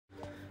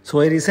So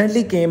I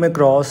recently came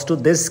across to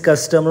this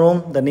custom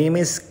ROM. The name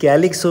is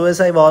Calyx OS.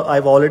 I've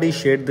already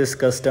shared this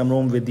custom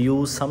ROM with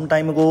you some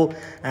time ago.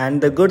 And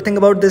the good thing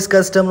about this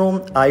custom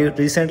ROM, I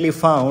recently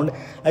found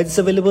it's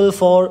available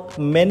for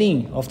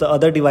many of the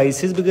other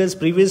devices, because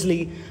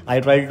previously I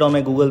tried it on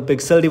my Google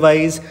Pixel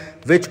device,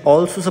 which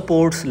also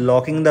supports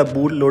locking the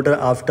bootloader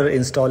after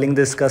installing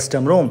this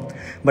custom ROM.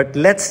 But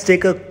let's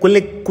take a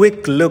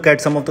quick look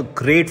at some of the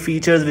great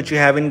features which you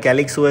have in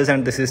Calyx OS,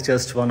 and this is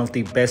just one of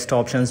the best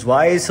options.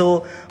 Why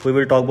so? We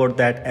will talk about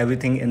that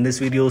everything in this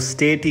video.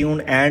 Stay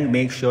tuned and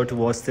make sure to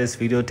watch this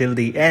video till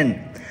the end.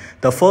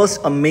 The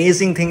first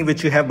amazing thing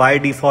which you have by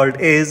default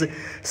is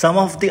some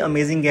of the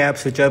amazing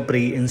apps which are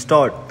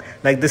pre-installed.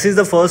 Like this is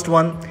the first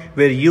one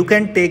where you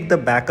can take the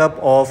backup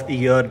of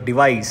your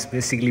device.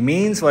 Basically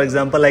means, for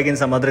example, like in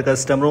some other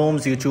custom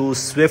ROMs, you choose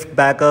Swift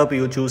backup,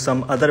 you choose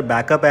some other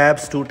backup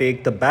apps to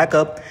take the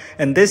backup.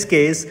 In this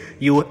case,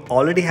 you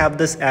already have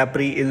this app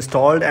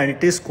pre-installed, and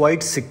it is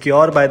quite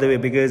secure, by the way,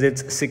 because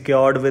it's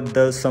secured with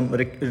some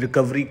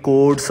recovery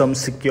codes, some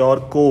secure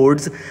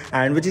codes,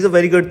 and which is a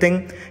very good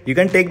thing. You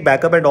can take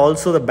backup, and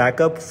also the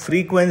backup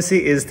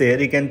frequency is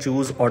there. You can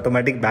choose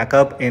automatic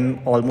backup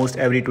in almost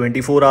every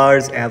 24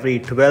 hours, every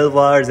 12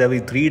 hours, every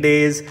 3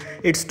 days.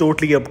 It's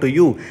totally up to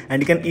you,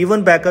 and you can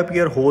even backup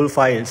your whole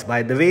files.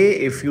 By the way,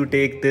 if you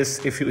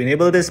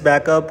enable this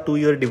backup to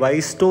your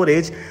device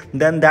storage,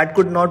 then that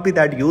could not be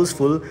that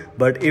useful,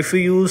 but if you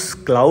use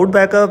cloud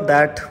backup,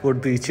 that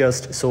would be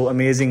just so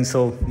amazing.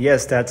 So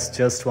yes, that's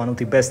just one of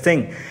the best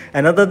thing.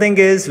 Another thing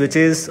is, which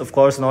is of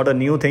course not a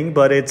new thing,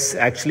 but it's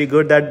actually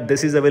good that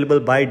this is available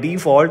by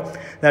default,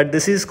 that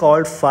this is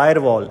called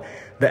Firewall.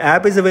 The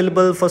app is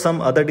available for some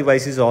other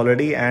devices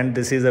already, and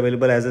this is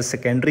available as a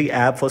secondary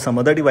app for some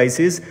other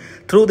devices.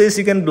 Through this,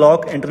 you can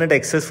block internet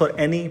access for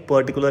any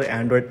particular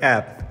Android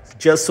app.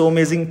 Just so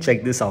amazing.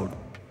 Check this out.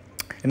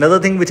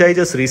 Another thing which I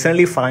just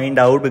recently find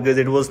out, because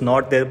it was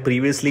not there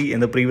previously in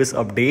the previous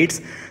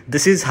updates,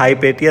 this is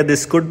Hypatia.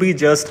 This could be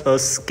just a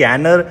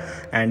scanner,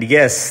 and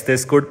yes,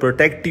 this could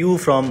protect you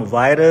from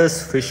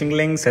virus, phishing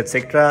links,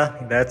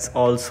 etc. That's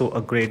also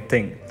a great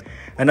thing.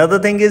 Another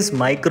thing is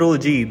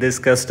MicroG. This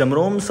custom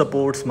ROM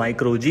supports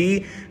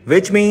MicroG,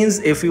 which means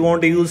if you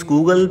want to use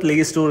Google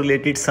Play Store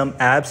related some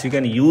apps, you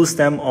can use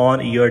them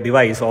on your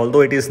device.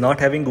 Although it is not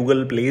having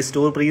Google Play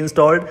Store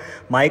pre-installed,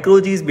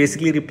 MicroG is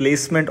basically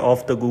replacement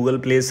of the Google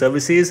Play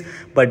services,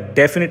 but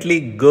definitely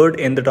good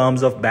in the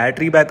terms of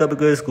battery backup,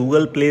 because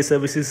Google Play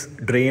services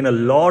drain a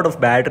lot of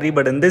battery.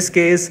 But in this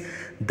case,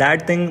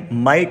 that thing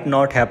might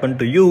not happen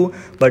to you,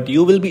 but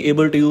you will be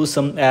able to use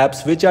some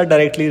apps which are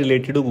directly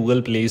related to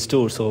Google Play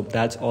Store. So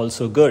that's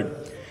also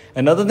good.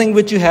 Another thing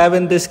which you have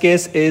in this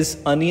case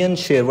is Onion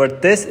Share.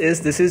 What this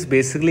is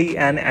basically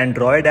an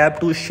Android app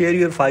to share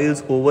your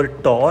files over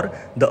Tor,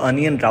 the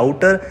Onion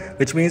router,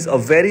 which means a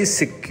very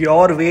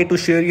secure way to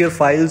share your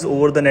files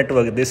over the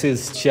network. This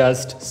is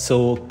just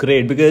so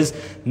great, because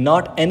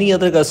not any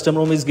other custom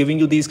ROM is giving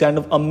you these kind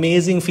of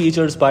amazing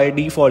features by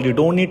default. You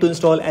don't need to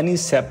install any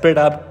separate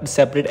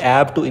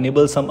app to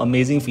enable some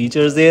amazing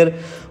features there.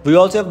 We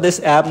also have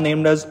this app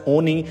named as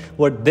Oni.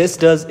 What this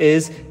does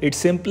is it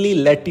simply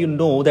let you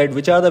know that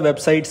which are the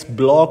websites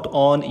blocked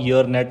on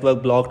your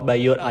network, blocked by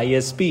your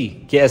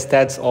ISP. Yes,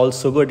 that's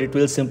also good. It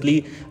will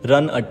simply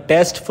run a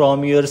test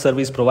from your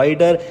service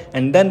provider,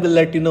 and then will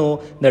let you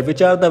know that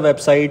which are the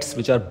websites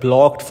which are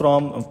blocked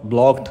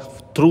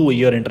through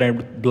your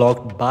internet,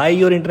 blocked by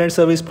your internet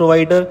service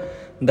provider.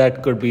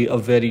 That could be a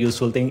very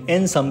useful thing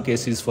in some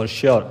cases for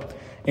sure.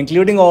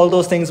 Including all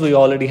those things, we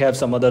already have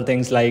some other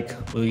things, like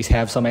we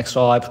have some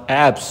extra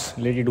apps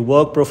related to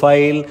work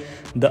profile,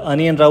 the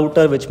Onion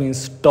router, which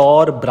means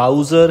Tor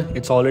browser,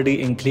 it's already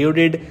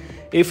included.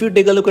 If you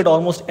take a look at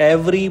almost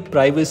every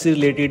privacy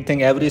related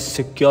thing, every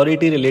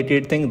security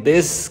related thing,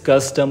 this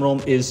custom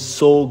ROM is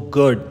so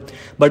good.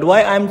 But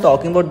why I'm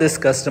talking about this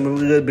custom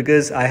ROM,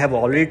 because I have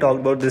already talked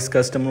about this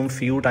custom ROM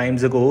few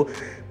times ago,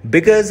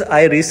 because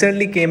I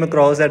recently came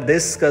across that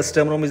this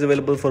custom ROM is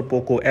available for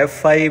Poco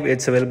F5.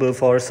 It's available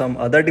for some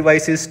other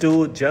devices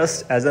too,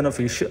 just as an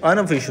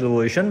unofficial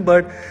version.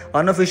 But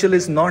unofficial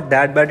is not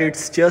that bad.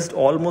 It's just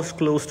almost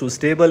close to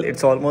stable.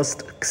 It's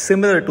almost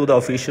similar to the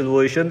official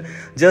version,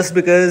 just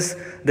because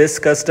this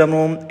custom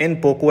ROM in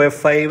Poco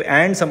F5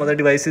 and some other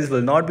devices you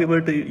will not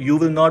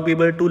be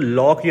able to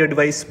lock your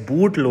device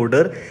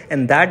bootloader.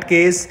 In that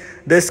case,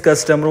 this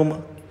custom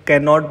ROM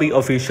cannot be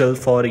official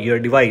for your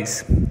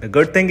device. The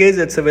good thing is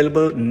it's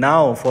available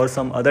now for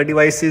some other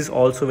devices,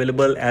 also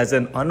available as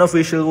an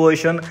unofficial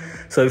version.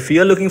 So if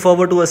you're looking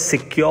forward to a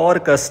secure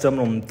custom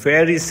ROM,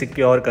 very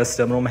secure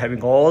custom ROM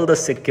having all the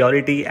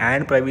security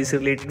and privacy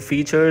related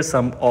features,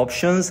 some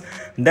options,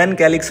 then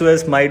Calyx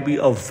OS might be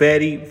a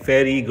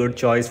very good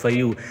choice for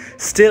you.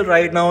 Still,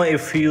 right now,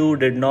 if you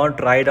did not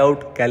try it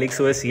out Calyx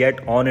OS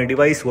yet on a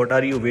device, what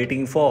are you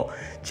waiting for?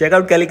 Check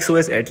out Calyx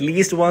OS at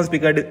least once,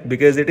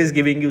 because it is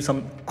giving you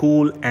some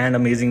cool and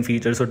amazing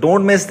features. So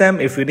don't miss them.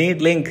 If you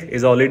need, link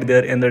is already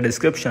there in the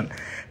description.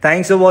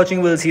 Thanks for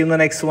watching. We'll see you in the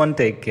next one.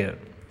 Take care.